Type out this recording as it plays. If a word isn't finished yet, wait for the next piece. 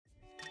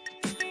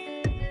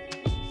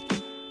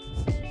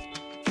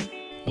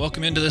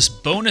Welcome into this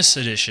bonus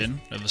edition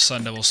of the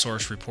Sun Devil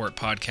Source Report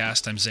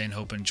podcast. I'm Zane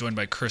Hopen, joined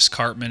by Chris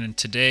Cartman, and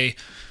today,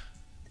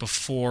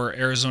 before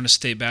Arizona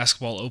State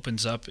basketball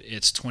opens up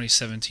its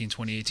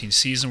 2017-2018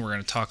 season, we're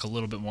going to talk a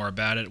little bit more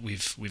about it.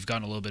 We've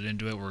gotten a little bit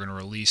into it. We're going to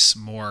release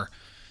more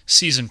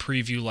season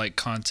preview-like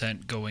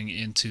content going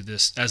into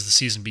this as the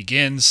season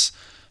begins.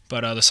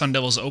 But the Sun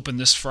Devils open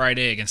this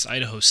Friday against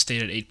Idaho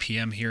State at 8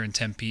 p.m. here in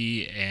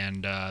Tempe,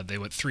 and they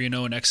went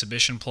 3-0 in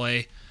exhibition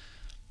play.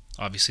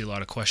 Obviously, a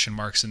lot of question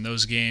marks in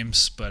those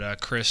games. But,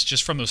 Chris,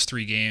 just from those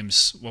three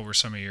games, what were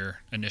some of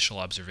your initial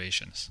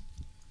observations?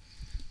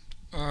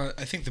 I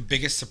think the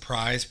biggest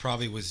surprise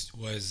probably was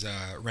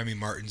Remy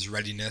Martin's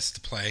readiness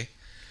to play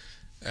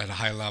at a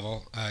high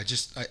level. I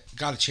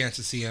got a chance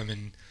to see him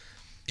in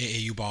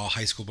AAU ball,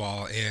 high school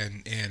ball,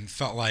 and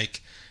felt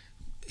like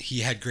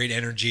he had great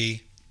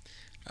energy,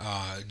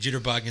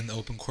 jitterbug in the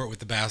open court with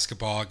the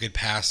basketball, good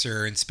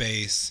passer in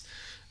space,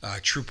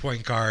 true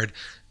point guard.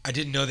 I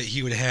didn't know that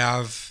he would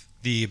have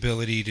the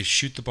ability to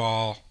shoot the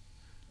ball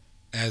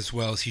as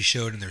well as he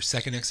showed in their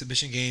second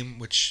exhibition game,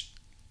 which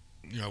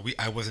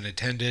I wasn't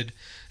attending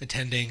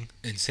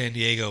in San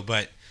Diego,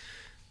 but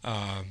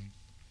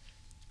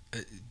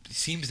it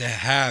seems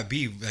to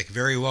be like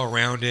very well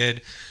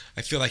rounded.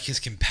 I feel like his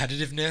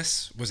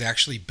competitiveness was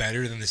actually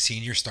better than the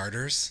senior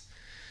starters.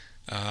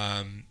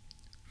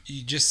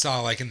 You just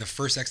saw, like in the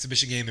first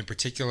exhibition game in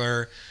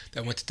particular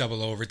that went to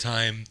double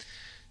overtime,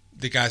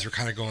 the guys were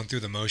kind of going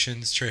through the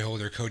motions. Trey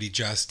Holder, Cody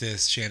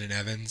Justice, Shannon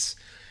Evans,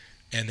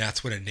 and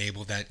that's what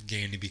enabled that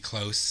game to be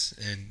close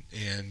and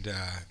end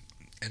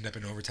up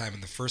in overtime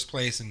in the first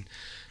place.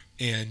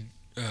 And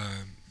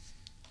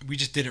we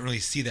just didn't really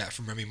see that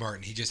from Remy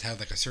Martin. He just had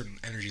like a certain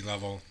energy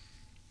level,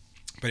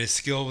 but his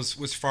skill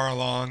was far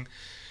along.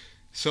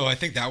 So I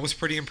think that was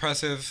pretty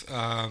impressive.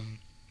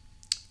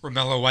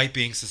 Romello White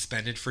being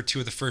suspended for two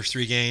of the first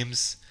three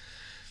games,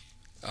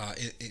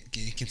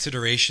 in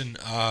consideration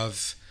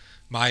of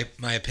my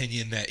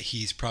opinion that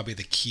he's probably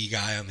the key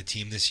guy on the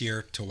team this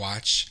year to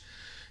watch,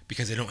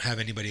 because they don't have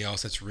anybody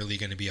else that's really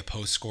going to be a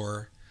post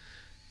scorer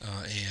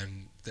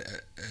and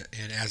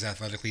as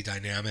athletically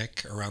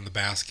dynamic around the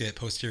basket,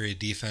 posterior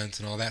defense,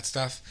 and all that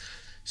stuff.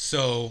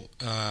 So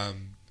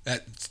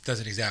that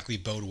doesn't exactly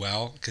bode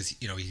well, because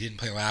he didn't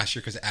play last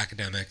year because of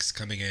academics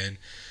coming in.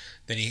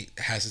 Then he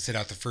has to sit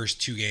out the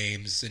first two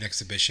games in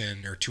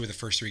exhibition, or two of the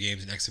first three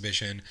games in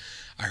exhibition.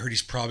 I heard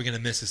he's probably going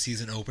to miss a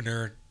season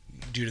opener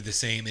due to the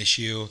same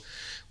issue,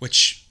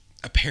 which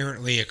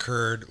apparently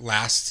occurred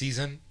last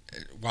season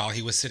while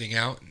he was sitting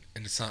out,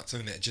 and it's not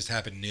something that just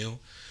happened new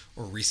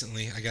or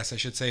recently, I guess I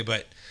should say.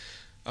 But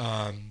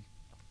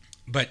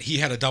he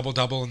had a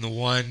double-double in the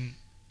one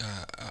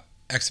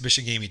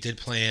exhibition game he did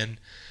play in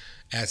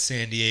at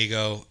San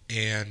Diego,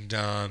 and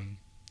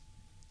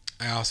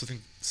I also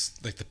think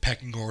like the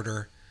pecking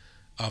order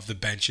of the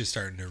bench is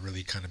starting to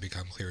really kind of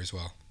become clear as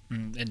well.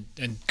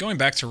 And going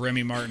back to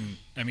Remy Martin,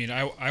 I mean,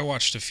 I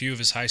watched a few of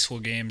his high school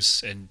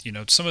games, and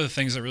some of the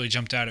things that really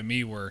jumped out at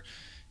me were,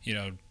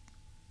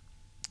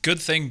 good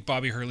thing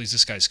Bobby Hurley's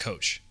this guy's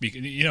coach,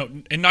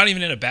 and not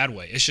even in a bad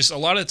way. It's just a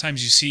lot of the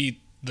times you see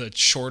the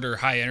shorter,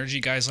 high energy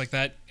guys like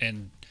that,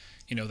 and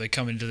they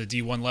come into the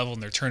D1 level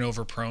and they're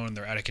turnover prone and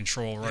they're out of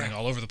control, running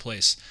all over the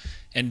place,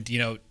 and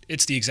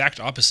it's the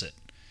exact opposite.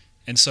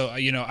 And so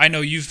I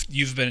know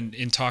you've been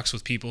in talks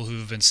with people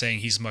who've been saying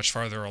he's much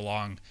farther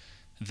along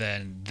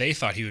than they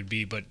thought he would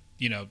be, but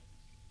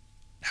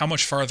how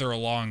much farther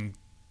along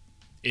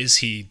is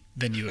he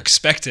than you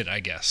expected, I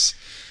guess?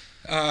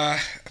 A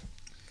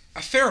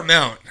fair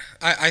amount.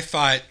 I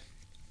thought,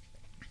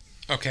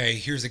 okay,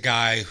 here's a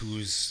guy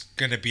who's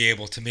going to be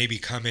able to maybe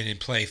come in and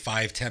play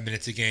 5-10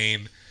 minutes a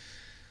game,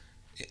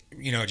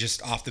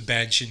 just off the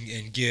bench,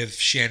 and give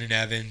Shannon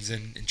Evans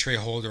and Trey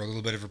Holder a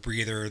little bit of a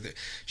breather.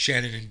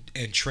 Shannon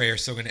and Trey are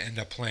still going to end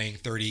up playing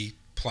 30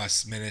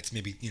 plus minutes,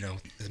 maybe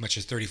as much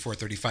as 34,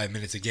 35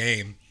 minutes a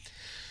game.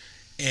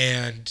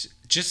 And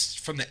just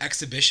from the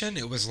exhibition,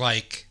 it was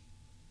like,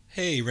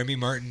 hey, Remy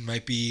Martin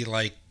might be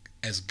like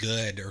as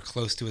good or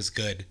close to as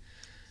good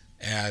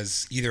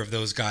as either of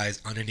those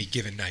guys on any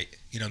given night.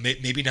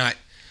 Maybe not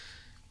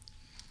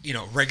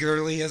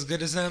regularly as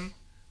good as them,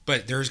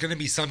 but there's going to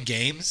be some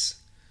games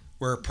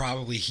where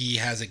probably he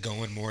has it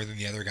going more than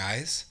the other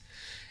guys,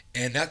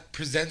 and that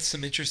presents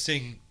some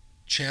interesting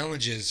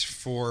challenges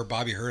for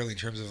Bobby Hurley in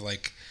terms of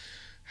like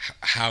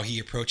how he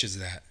approaches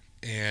that,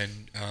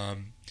 and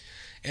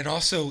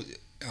also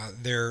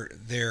their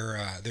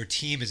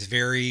team is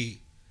very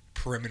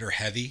perimeter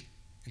heavy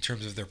in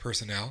terms of their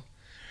personnel,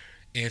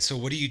 and so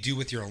what do you do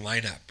with your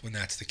lineup when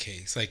that's the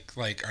case? Like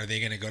are they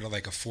going to go to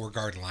like a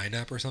 4-guard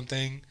lineup or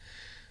something?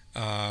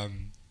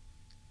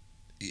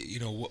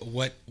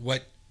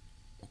 What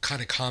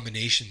kind of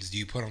combinations do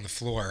you put on the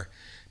floor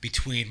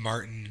between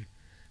Martin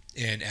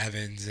and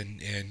Evans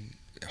and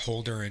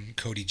Holder and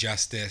Cody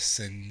Justice,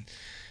 and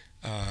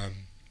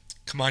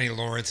Kamani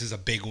Lawrence is a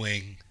big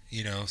wing,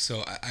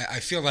 so I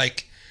feel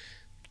like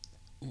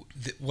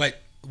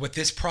what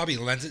this probably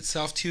lends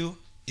itself to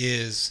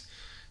is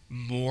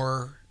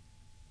more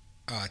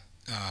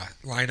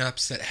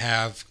lineups that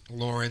have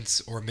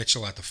Lawrence or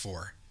Mitchell at the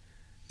 4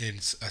 in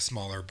a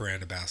smaller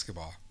brand of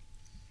basketball.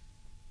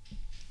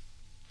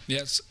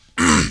 Yes.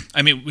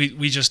 I mean,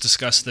 we just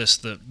discussed this,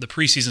 the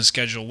preseason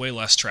schedule, way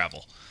less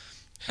travel.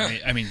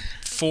 I mean,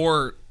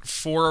 four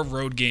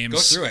road games. Go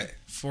through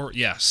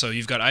it. So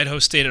you've got Idaho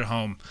State at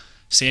home,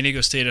 San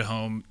Diego State at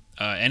home,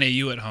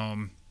 NAU at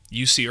home,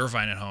 UC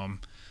Irvine at home,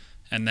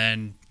 and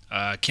then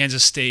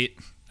Kansas State.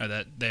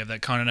 They have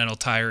that Continental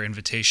Tire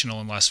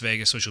Invitational in Las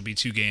Vegas, which will be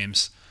 2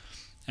 games,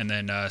 and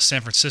then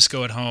San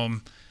Francisco at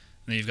home.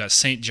 And then you've got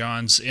St.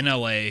 John's in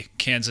LA,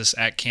 Kansas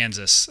at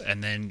Kansas,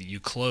 and then you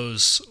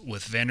close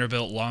with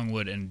Vanderbilt,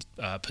 Longwood, and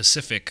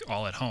Pacific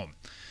all at home.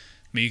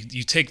 I mean,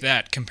 you take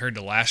that compared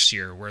to last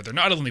year, where they're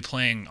not only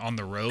playing on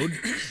the road,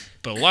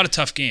 but a lot of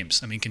tough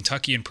games. I mean,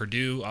 Kentucky and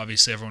Purdue,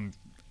 obviously everyone,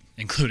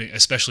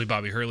 especially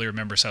Bobby Hurley,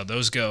 remembers how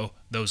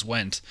those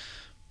went.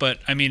 But,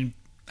 I mean,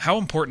 how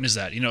important is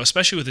that?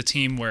 Especially with a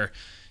team where,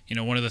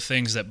 one of the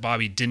things that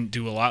Bobby didn't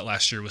do a lot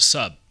last year was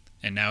sub.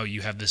 And now you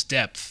have this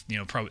depth.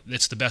 Probably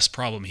it's the best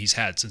problem he's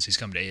had since he's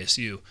come to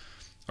ASU,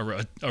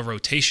 a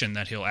rotation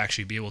that he'll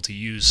actually be able to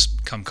use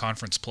come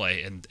conference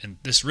play. And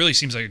this really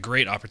seems like a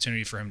great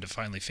opportunity for him to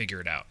finally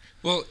figure it out.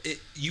 Well,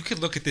 you could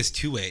look at this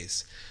 2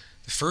 ways.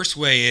 The first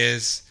way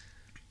is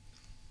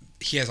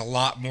he has a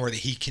lot more that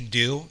he can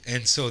do,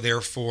 and so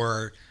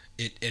therefore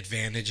it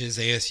advantages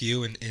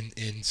ASU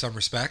in some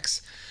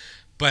respects.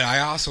 But I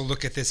also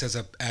look at this as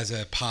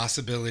a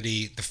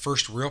possibility, the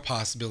first real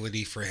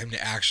possibility for him to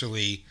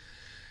actually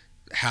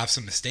have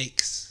some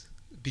mistakes,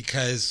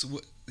 because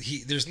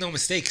there's no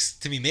mistakes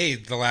to be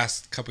made the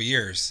last couple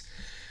years.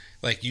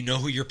 Like,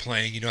 who you're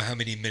playing, how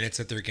many minutes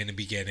that they're going to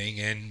be getting,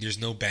 and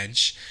there's no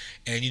bench,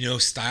 and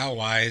style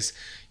wise,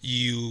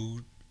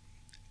 the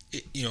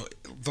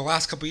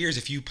last couple years,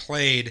 if you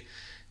played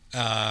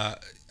a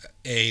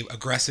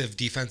aggressive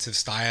defensive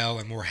style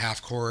and more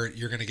half court,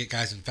 you're going to get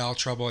guys in foul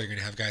trouble. You're going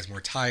to have guys more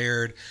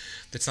tired.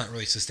 That's not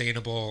really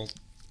sustainable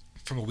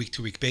from a week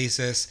to week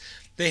basis.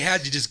 They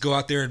had to just go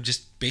out there and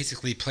just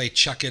basically play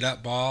chuck it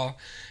up ball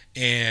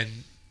and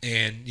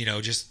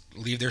just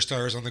leave their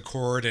starters on the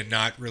court and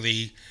not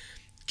really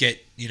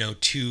get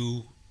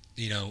too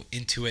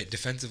into it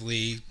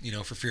defensively,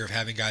 for fear of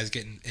having guys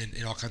getting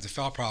in all kinds of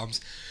foul problems.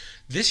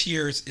 This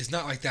year's is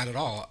not like that at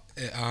all.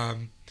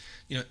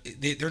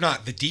 They're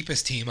not the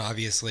deepest team,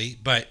 obviously,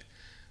 but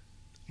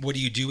what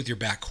do you do with your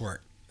backcourt?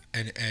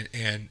 And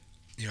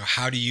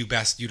how do you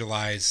best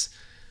utilize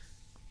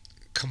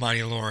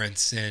Kamani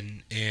Lawrence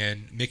and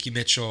Mickey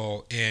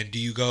Mitchell? And do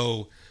you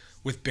go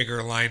with bigger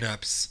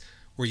lineups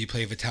where you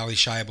play Vitaly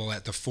Scheibel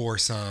at the 4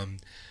 some?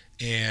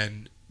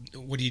 And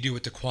what do you do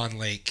with DeQuan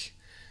Lake?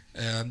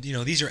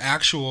 These are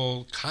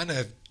actual kind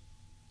of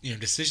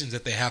decisions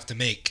that they have to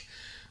make.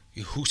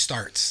 Who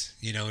starts?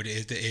 Are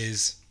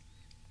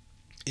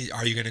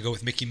you going to go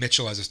with Mickey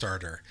Mitchell as a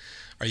starter?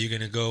 Are you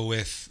going to go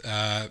with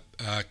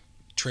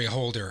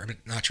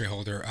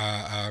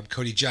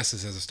Cody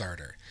Justice as a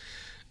starter?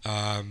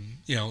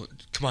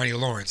 Kamani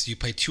Lawrence. You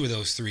play 2 of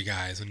those 3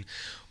 guys, and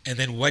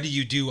then what do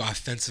you do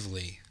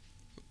offensively,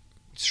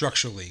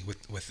 structurally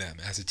with them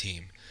as a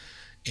team,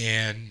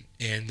 and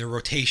their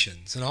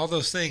rotations and all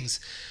those things.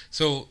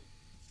 So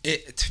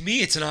to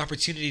me, it's an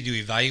opportunity to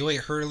evaluate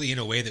Hurley in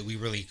a way that we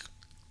really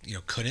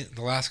couldn't in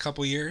the last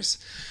couple years.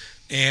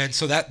 And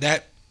so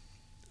that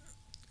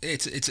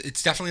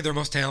it's definitely their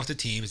most talented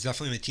team. It's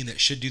definitely the team that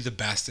should do the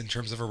best in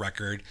terms of a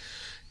record.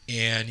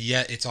 And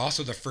yet it's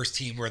also the first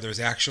team where there's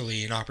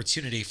actually an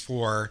opportunity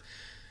for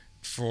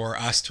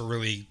us to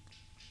really,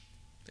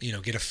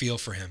 get a feel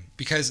for him.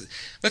 Because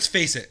let's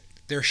face it,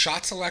 their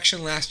shot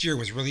selection last year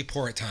was really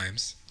poor at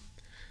times.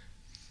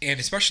 And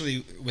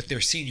especially with their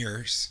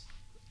seniors,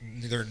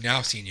 they're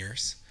now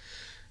seniors.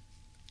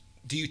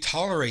 Do you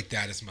tolerate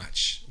that as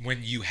much when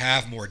you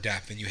have more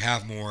depth and you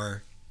have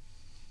more,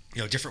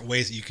 different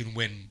ways that you can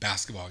win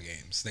basketball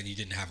games than you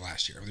didn't have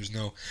last year? There's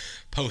no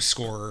post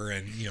scorer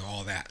and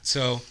all that.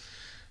 So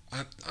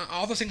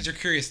all those things are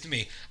curious to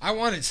me. I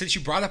wanted, since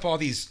you brought up all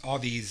these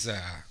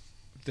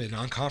the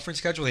non-conference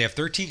schedule, they have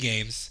 13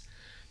 games.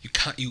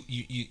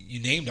 You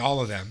named all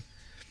of them.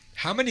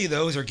 How many of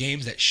those are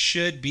games that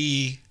should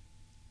be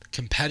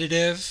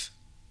competitive,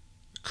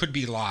 could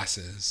be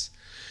losses?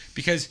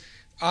 Because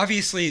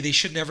obviously, they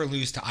should never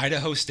lose to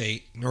Idaho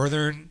State,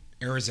 Northern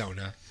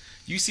Arizona.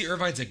 UC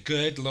Irvine's a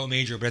good low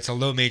major, but it's a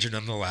low major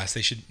nonetheless.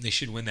 They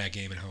should win that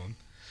game at home.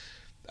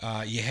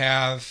 You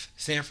have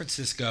San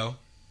Francisco,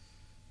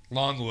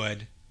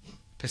 Longwood,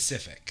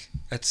 Pacific.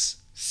 That's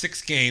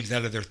 6 games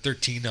out of their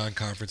 13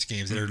 non-conference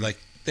games that are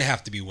they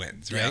have to be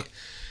wins, right? Yeah.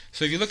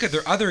 So if you look at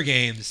their other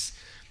games,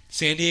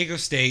 San Diego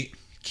State,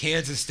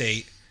 Kansas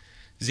State,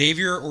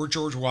 Xavier or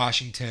George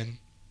Washington,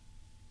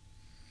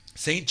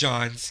 St.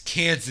 John's,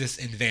 Kansas,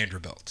 and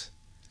Vanderbilt.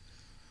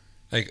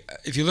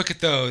 If you look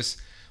at those,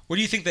 what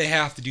do you think they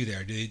have to do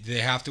there? Do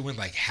they have to win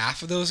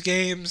half of those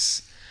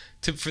games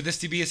for this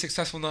to be a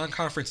successful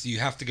non-conference? Do you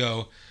have to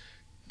go,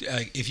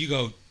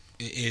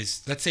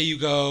 let's say you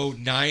go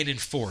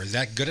 9-4, is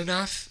that good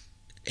enough?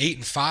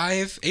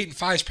 8-5.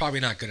 8-5 is probably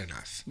not good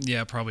enough.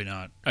 Yeah, probably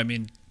not. I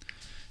mean,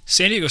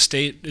 San Diego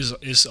State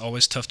is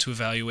always tough to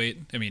evaluate.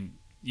 I mean,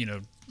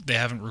 they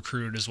haven't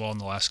recruited as well in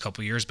the last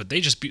couple of years, but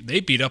they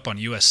beat up on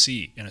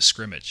USC in a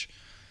scrimmage.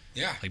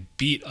 Yeah, like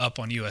beat up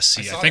on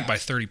USC. I think by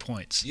 30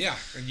 points. Yeah,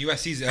 and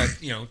USC's a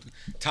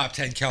top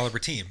 10 caliber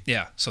team.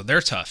 Yeah, so they're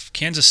tough.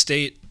 Kansas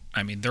State,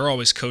 I mean, they're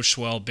always coached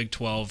well. Big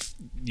 12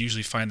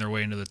 usually find their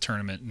way into the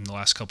tournament in the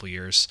last couple of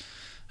years.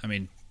 I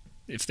mean,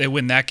 if they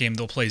win that game,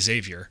 they'll play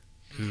Xavier,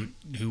 who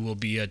will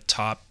be a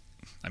top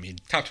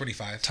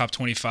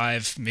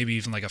 25, maybe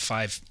even like a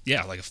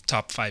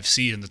top 5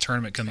 seed in the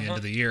tournament coming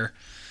into the year.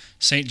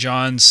 St.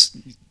 John's,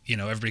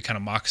 everybody kind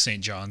of mocks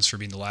St. John's for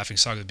being the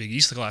laughingstock of the Big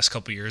East the last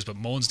couple of years, but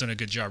Mullen's done a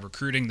good job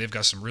recruiting. They've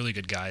got some really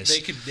good guys.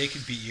 They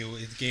could beat you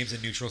in games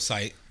at neutral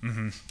site.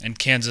 Mm-hmm. And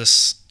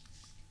Kansas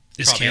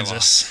is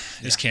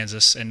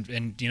Kansas. And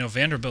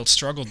Vanderbilt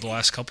struggled the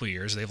last couple of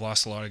years. They've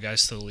lost a lot of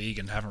guys to the league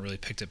and haven't really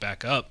picked it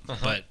back up.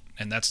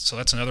 That's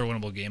another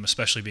winnable game,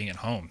 especially being at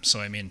home. So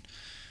I mean,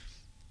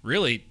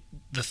 really,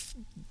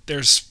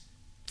 there's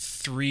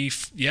 3,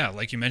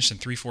 like you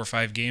mentioned, 3, 4,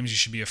 5 games you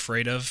should be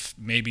afraid of.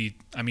 Maybe,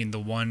 the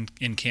one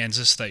in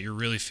Kansas that you're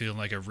really feeling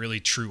like a really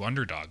true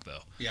underdog,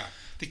 though. Yeah.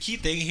 The key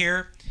thing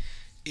here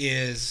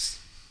is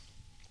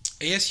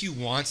ASU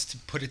wants to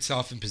put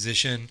itself in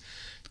position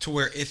to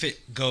where if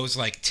it goes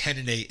like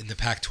 10-8 in the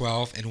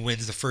Pac-12 and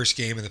wins the first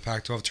game of the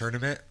Pac-12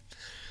 tournament,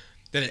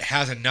 that it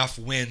has enough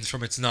wins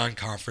from its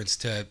non-conference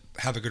to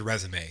have a good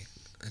resume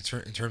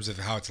in terms of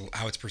how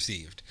it's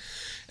perceived.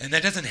 And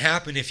that doesn't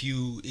happen if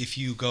you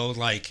go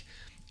like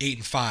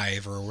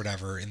 8-5 or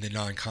whatever in the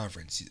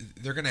non-conference.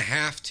 They're going to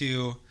have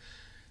to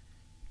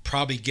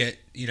probably get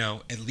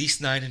at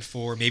least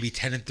 9-4, maybe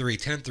 10-3.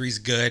 10-3 is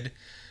good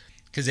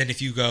because then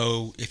if you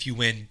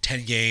win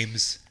 10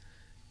 games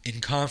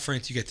in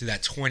conference, you get to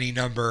that 20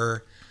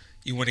 number.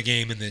 You win a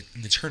game in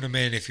the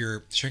tournament. If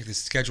your strength of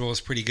schedule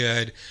is pretty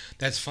good,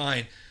 that's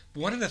fine.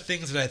 One of the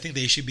things that I think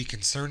they should be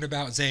concerned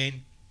about,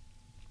 Zane.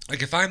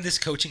 Like if I'm this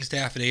coaching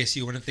staff at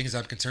ASU, one of the things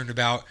I'm concerned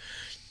about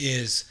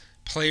is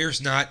players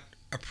not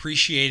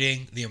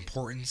appreciating the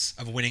importance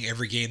of winning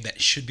every game that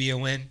should be a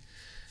win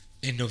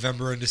in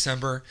November and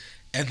December,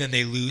 and then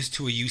they lose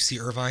to a UC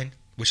Irvine,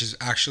 which is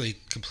actually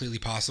completely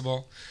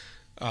possible.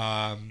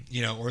 Or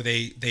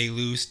they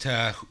lose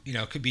to,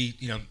 could be,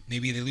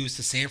 maybe they lose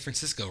to San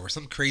Francisco or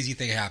some crazy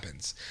thing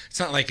happens. It's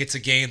not like it's a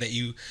game that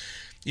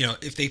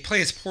if they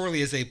play as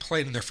poorly as they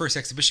played in their first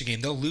exhibition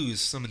game, they'll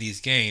lose some of these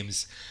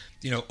games.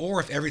 Or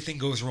if everything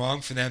goes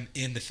wrong for them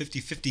in the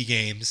 50-50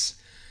 games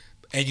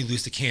and you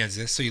lose to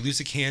Kansas. So you lose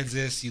to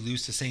Kansas, you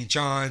lose to St.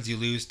 John's, you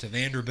lose to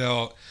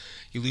Vanderbilt,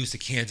 you lose to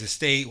Kansas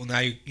State. Well,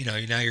 now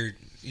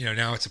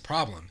it's a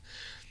problem.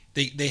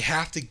 They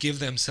have to give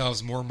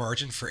themselves more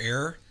margin for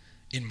error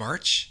in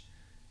March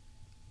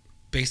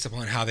based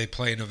upon how they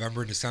play in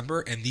November and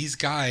December. And these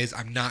guys,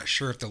 I'm not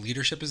sure if the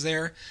leadership is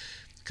there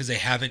because they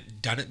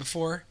haven't done it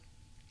before.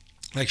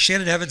 Like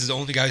Shannon Evans is the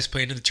only guy who's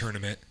playing in the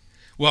tournament.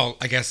 Well,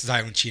 I guess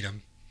Zylan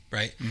Cheatham,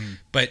 right? Mm.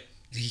 But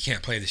he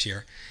can't play this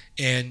year.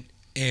 And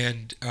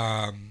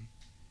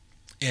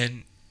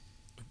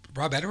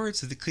Rob Edwards,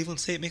 did the Cleveland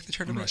State make the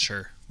tournament? I'm not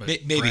sure. But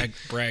maybe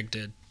Bragg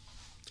did.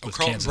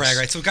 Carlton Bragg,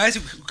 right? So guys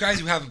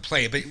who haven't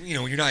played, but when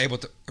you're not able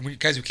to,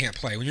 guys who can't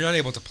play, when you're not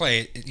able to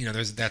play,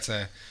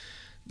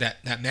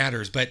 that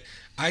matters. But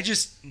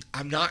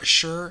I'm not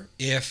sure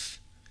if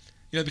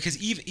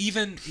because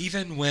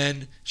even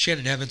when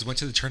Shannon Evans went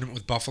to the tournament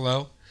with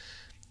Buffalo,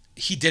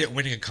 he did it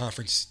winning a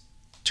conference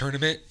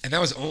tournament, and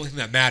that was the only thing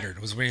that mattered,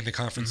 was winning the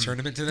conference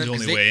tournament to them. The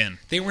only way in.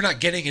 They were not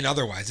getting in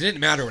otherwise. It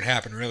didn't matter what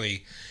happened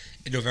really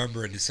in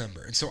November and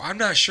December. And so I'm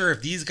not sure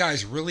if these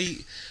guys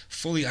really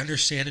fully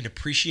understand and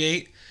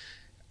appreciate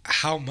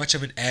how much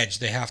of an edge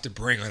they have to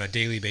bring on a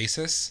daily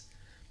basis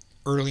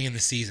early in the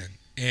season.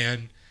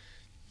 And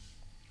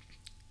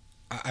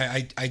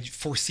I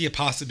foresee a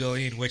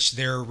possibility in which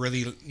they're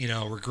really,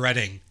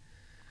 regretting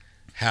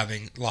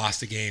having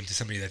lost a game to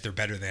somebody that they're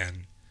better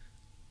than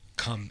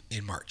come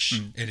in March.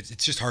 And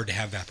it's just hard to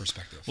have that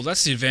perspective. Well,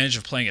 that's the advantage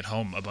of playing at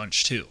home a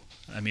bunch too.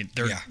 I mean,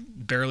 they're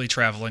barely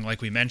traveling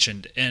like we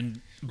mentioned.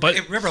 But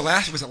remember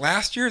was it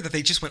last year that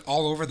they just went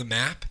all over the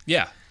map?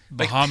 Yeah.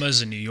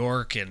 Bahamas and New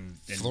York and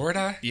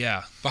Florida?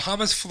 Yeah.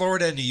 Bahamas,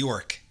 Florida, and New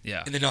York.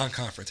 Yeah. In the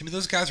non-conference. I mean,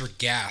 those guys were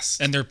gassed.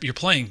 And you're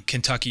playing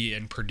Kentucky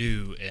and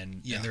Purdue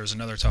and there was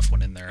another tough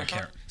one in there. I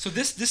can't. So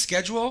this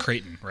schedule,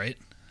 Creighton, right?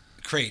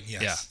 Creighton,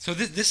 yes. Yeah. So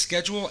this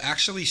schedule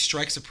actually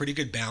strikes a pretty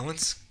good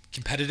balance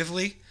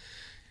competitively.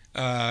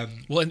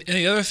 Well, and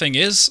the other thing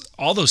is,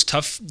 all those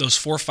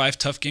 4 or 5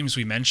 tough games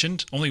we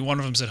mentioned, only one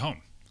of them's at home.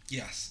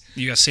 Yes.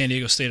 You got San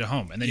Diego State at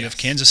home, and then you have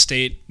Kansas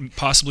State,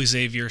 possibly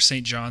Xavier,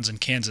 St. John's, and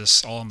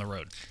Kansas all on the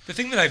road. The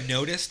thing that I've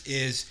noticed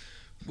is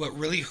what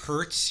really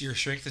hurts your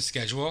strength of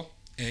schedule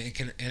and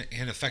can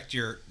affect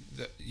your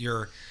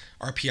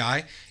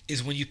RPI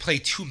is when you play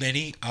too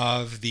many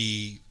of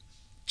the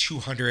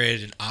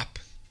 200 and up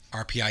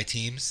RPI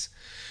teams.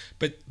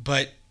 But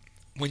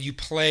when you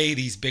play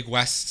these Big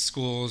West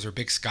schools or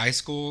Big Sky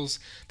schools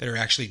that are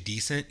actually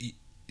decent,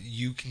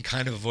 you can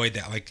kind of avoid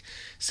that. Like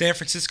San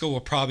Francisco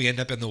will probably end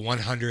up in the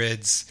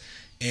 100s,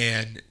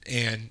 and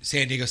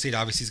San Diego State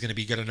obviously is going to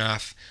be good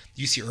enough.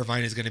 UC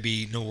Irvine is going to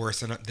be no worse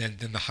than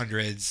the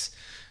hundreds.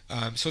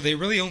 So they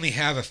really only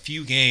have a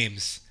few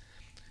games.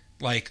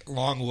 Like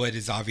Longwood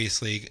is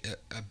obviously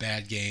a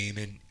bad game,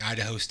 and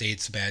Idaho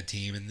State's a bad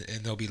team, and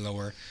they'll be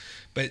lower.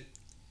 But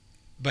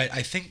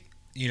I think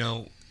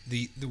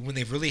the when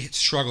they've really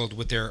struggled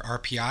with their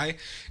RPI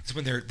is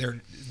when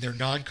they're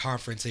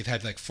non-conference. They've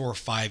had like 4 or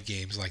 5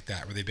 games like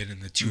that where they've been in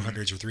the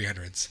 200s or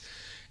 300s,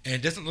 and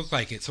it doesn't look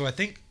like it. So I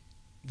think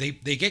they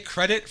get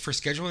credit for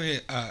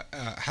scheduling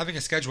having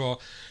a schedule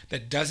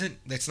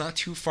that's not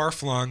too far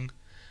flung,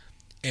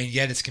 and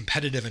yet it's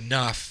competitive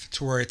enough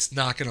to where it's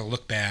not going to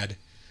look bad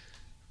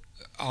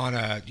on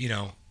a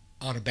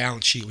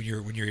balance sheet when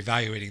you're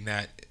evaluating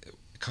that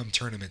come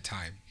tournament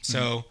time.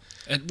 So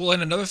and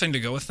another thing to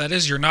go with that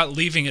is you're not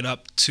leaving it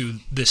up to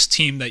this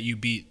team that you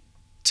beat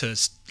to,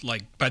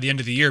 like, by the end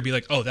of the year be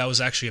like, oh, that was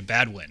actually a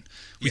bad win.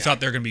 We thought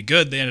they were going to be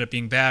good. They ended up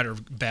being bad or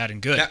bad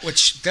and good.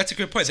 That's a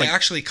good point. They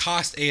actually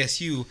cost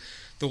ASU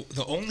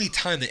the only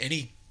time that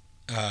any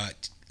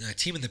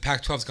team in the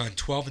Pac-12 has gone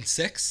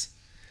 12-6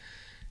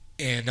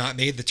 and not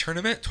made the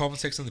tournament.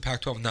 12-6 in the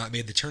Pac-12 not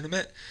made the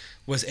tournament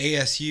was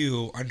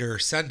ASU under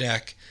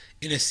Sendek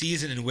in a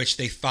season in which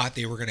they thought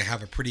they were going to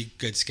have a pretty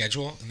good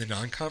schedule in the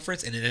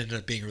non-conference, and it ended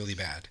up being really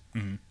bad.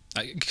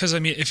 Because, I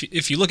mean,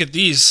 if you look at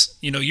these,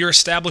 you're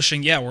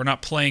establishing, we're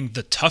not playing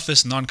the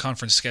toughest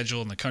non-conference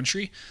schedule in the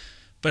country,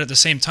 but at the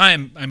same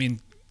time, I mean,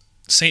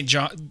 St.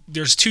 John,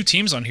 there's 2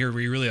 teams on here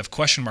where you really have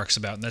question marks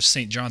about, and that's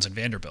St. John's and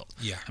Vanderbilt.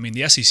 Yeah. I mean,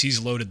 the SEC's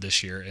loaded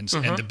this year, and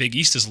the Big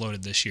East is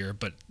loaded this year,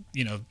 but,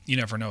 you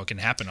never know. It can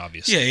happen,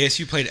 obviously. Yeah,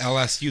 ASU played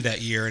LSU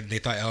that year, and they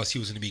thought LSU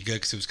was going to be good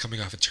because it was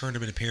coming off a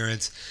tournament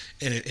appearance,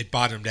 and it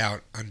bottomed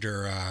out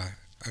under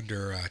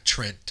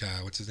Trent,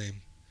 what's his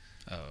name?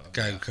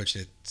 Guy who coached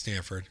at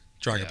Stanford.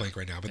 Drawing a blank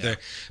right now, but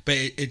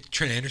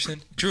Trent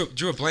Anderson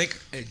drew a blank.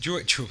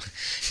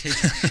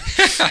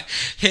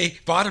 He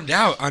bottomed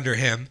out under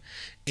him,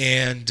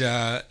 and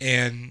that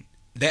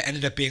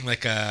ended up being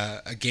like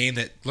a game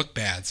that looked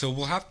bad.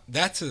 So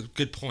that's a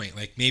good point.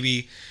 Like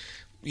maybe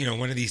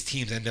one of these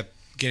teams end up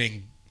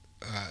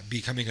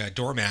becoming a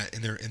doormat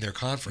in their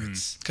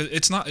conference. Because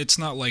it's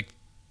not like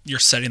you're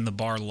setting the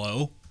bar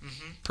low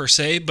per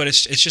se, but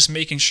it's just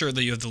making sure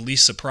that you have the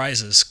least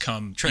surprises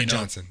come Trent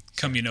Johnson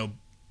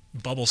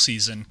bubble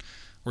season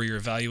where you're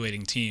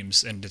evaluating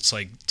teams, and it's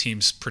like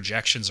teams'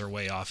 projections are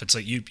way off. It's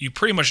like you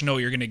pretty much know what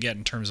you're going to get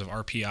in terms of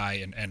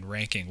RPI and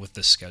ranking with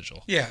this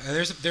schedule. Yeah, and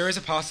there is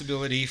a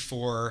possibility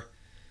for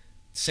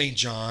St.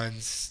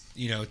 John's,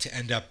 to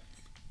end up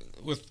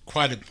with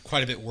quite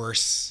a bit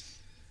worse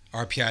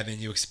RPI than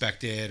you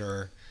expected,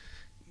 or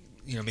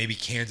maybe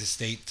Kansas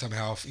State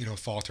somehow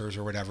falters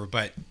or whatever.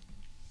 But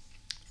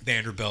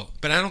Vanderbilt,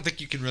 but I don't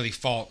think you can really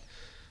fault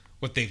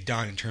what they've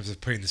done in terms of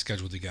putting the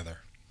schedule together.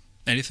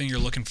 Anything you're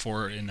looking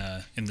for in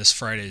this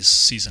Friday's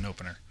season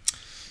opener?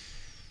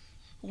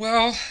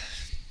 Well,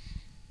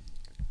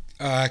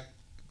 I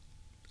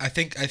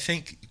think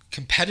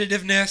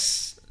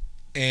competitiveness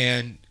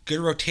and good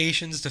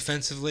rotations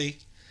defensively.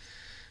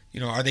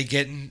 Are they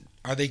getting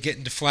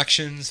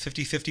deflections,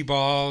 50-50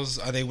 balls?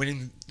 Are they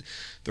winning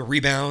the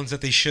rebounds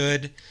that they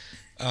should?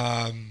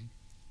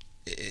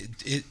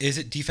 Is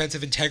it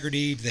defensive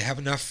integrity? Do they have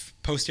enough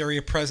post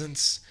area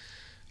presence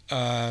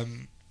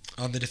on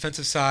the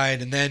defensive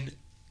side? And then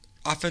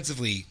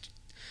offensively,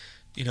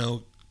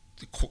 the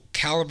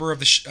caliber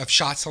of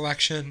shot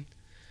selection.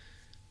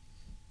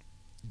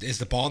 Is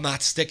the ball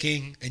not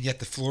sticking and yet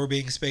the floor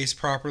being spaced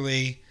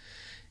properly?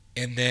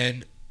 And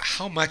then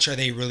how much are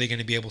they really going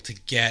to be able to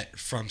get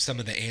from some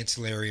of the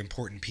ancillary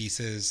important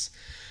pieces?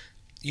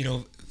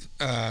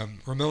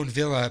 Ramon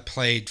Villa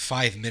played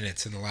 5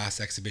 minutes in the last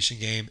exhibition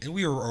game, and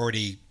we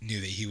already knew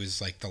that he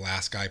was like the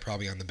last guy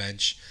probably on the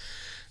bench.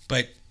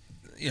 But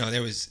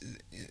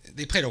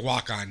they played a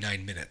walk-on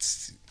 9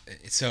 minutes.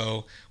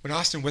 So when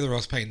Austin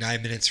Witherell's playing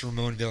 9 minutes,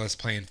 Ramon Villa's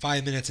playing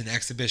 5 minutes in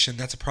exhibition.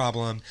 That's a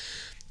problem.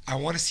 I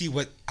want to see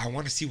what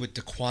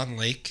DeQuan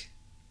Lake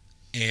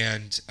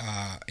and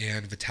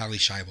Vitaly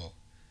Scheibel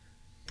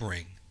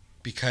bring,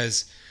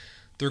 because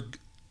they're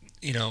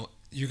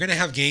you're going to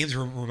have games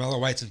where Romello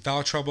White's in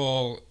foul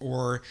trouble,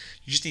 or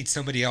you just need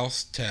somebody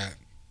else to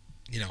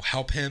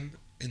help him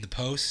in the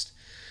post.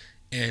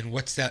 And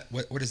what is that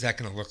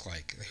going to look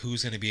like?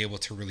 Who's going to be able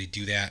to really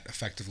do that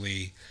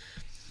effectively?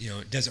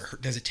 Does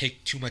it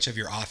take too much of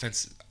your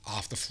offense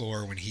off the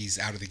floor when he's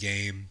out of the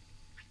game?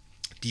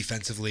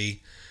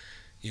 Defensively,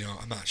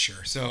 I'm not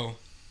sure. So,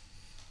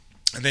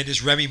 and then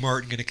is Remy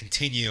Martin going to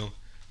continue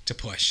to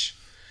push?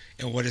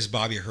 And what does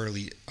Bobby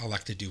Hurley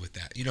elect to do with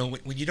that?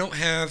 When you don't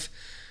have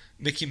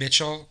Mickey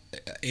Mitchell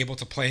able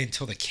to play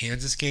until the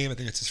Kansas game, I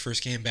think it's his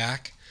first game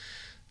back,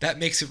 that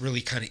makes it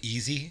really kind of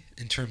easy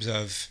in terms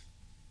of,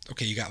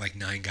 okay, you got like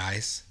 9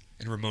 guys,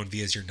 and Ramon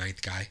Villa's your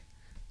 9th guy.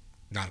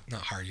 Not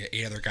hard. You got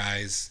 8 other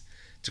guys.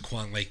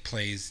 DeQuan Lake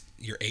plays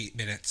your 8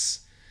 minutes.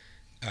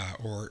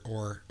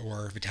 or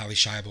Vitaly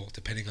Scheibel,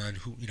 depending on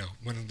who,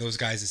 one of those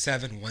guys is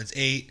 7, one's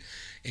 8,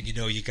 and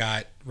you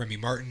got Remy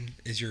Martin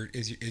is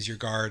your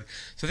guard.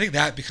 So I think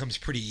that becomes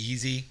pretty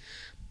easy,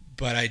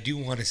 but I do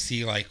want to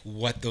see like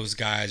what those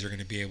guys are going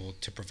to be able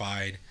to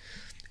provide,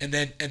 and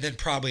then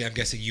probably I'm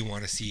guessing you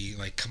want to see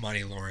like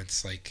Kamani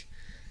Lawrence, like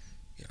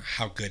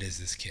how good is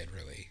this kid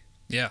really?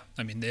 Yeah,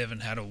 I mean they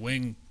haven't had a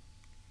wing.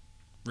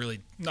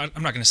 Really,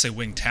 I'm not going to say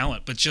wing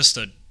talent, but just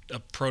a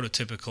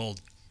prototypical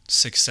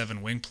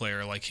 6'7" wing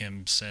player like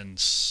him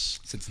since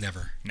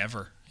never.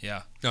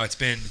 Yeah. No, it's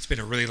been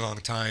a really long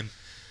time.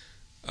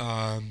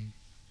 Donnell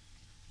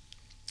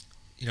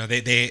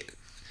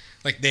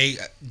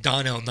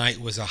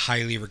Knight was a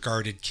highly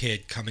regarded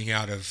kid coming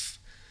out of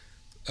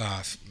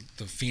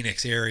the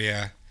Phoenix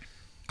area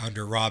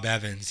under Rob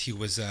Evans. He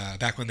was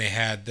back when they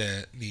had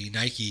the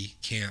Nike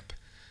camp.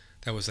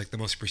 That was like the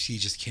most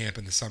prestigious camp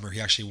in the summer.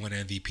 He actually won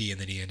MVP, and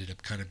then he ended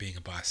up kind of being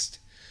a bust.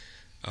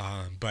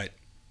 But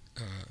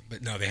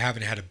no, they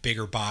haven't had a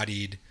bigger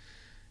bodied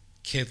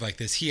kid like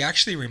this. He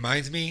actually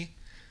reminds me,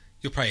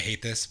 you'll probably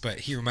hate this,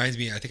 but he reminds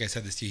me, I think I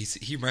said this to you,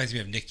 he reminds me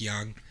of Nick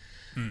Young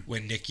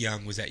when Nick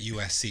Young was at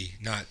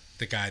USC, not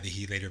the guy that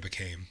he later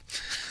became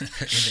in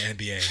the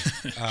NBA.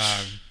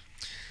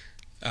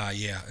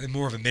 And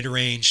more of a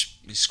mid-range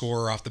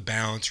scorer off the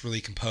bounce, really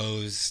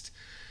composed,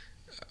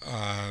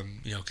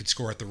 could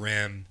score at the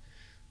rim,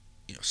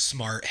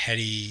 smart,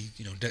 heady,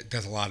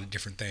 does a lot of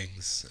different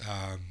things.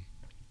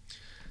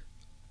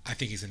 I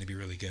think he's going to be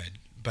really good.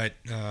 But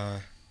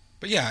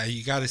yeah,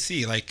 you got to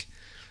see, like,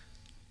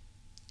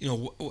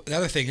 the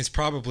other thing is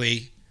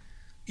probably,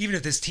 even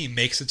if this team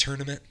makes a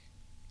tournament,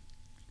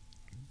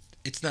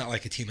 it's not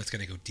like a team that's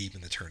going to go deep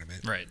in the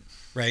tournament.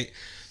 Right?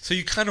 So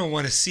you kind of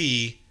want to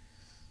see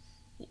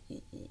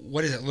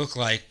what does it look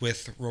like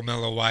with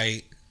Romello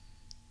White,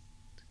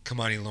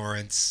 Kamani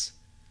Lawrence,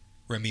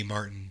 Remy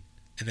Martin,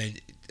 and then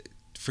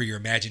for your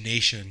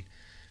imagination,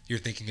 you're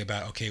thinking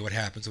about, okay, what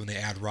happens when they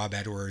add Rob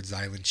Edwards,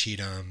 Zylan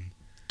Cheatham,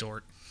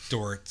 Dort,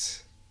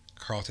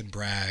 Carlton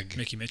Bragg,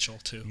 Mickey Mitchell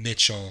too.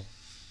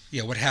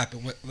 Yeah, what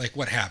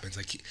happens?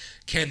 Like,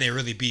 can they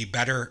really be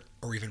better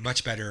or even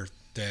much better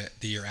the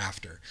year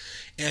after?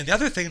 And the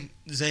other thing,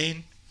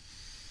 Zane,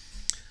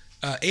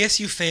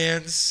 ASU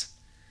fans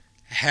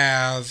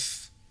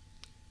have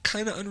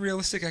kind of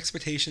unrealistic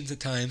expectations at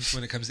times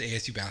when it comes to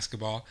ASU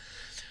basketball.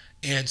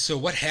 And so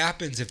what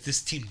happens if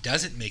this team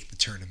doesn't make the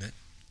tournament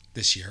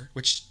this year,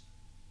 which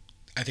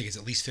I think is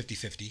at least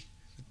 50-50.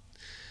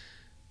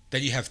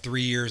 Then you have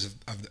 3 years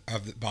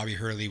of Bobby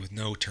Hurley with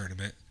no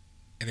tournament,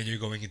 and then you're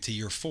going into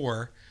year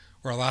 4,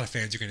 where a lot of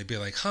fans are going to be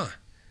like,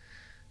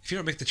 if you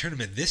don't make the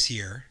tournament this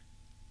year,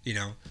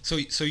 so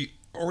you're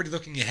already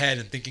looking ahead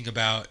and thinking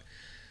about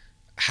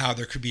how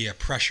there could be a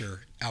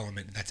pressure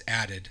element that's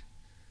added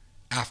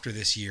after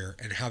this year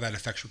and how that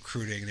affects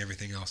recruiting and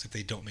everything else if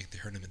they don't make the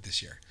tournament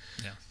this year.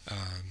 Yeah.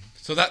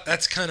 So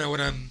that's kind of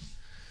what I'm...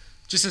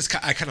 Just as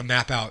I kind of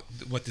map out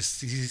what this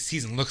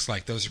season looks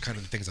like, those are kind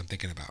of the things I'm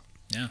thinking about.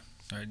 Yeah.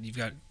 All right. You've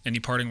got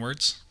any parting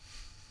words?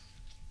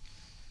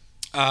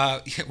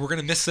 We're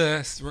gonna miss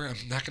I'm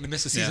not gonna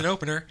miss a season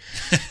opener.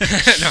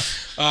 No,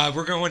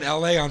 we're going to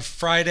LA on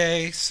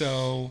Friday,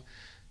 so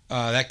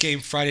that game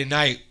Friday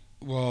night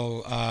we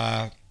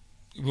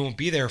won't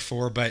be there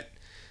for, but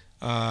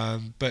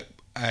I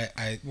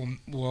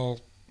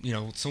will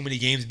so many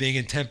games being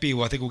in Tempe.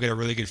 Well, I think we'll get a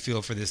really good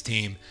feel for this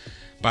team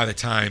by the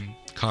time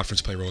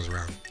conference play rolls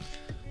around.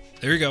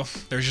 There you go.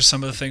 There's just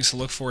some of the things to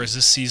look for as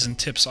this season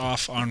tips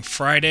off on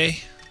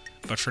Friday.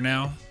 But for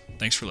now,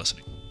 thanks for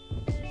listening.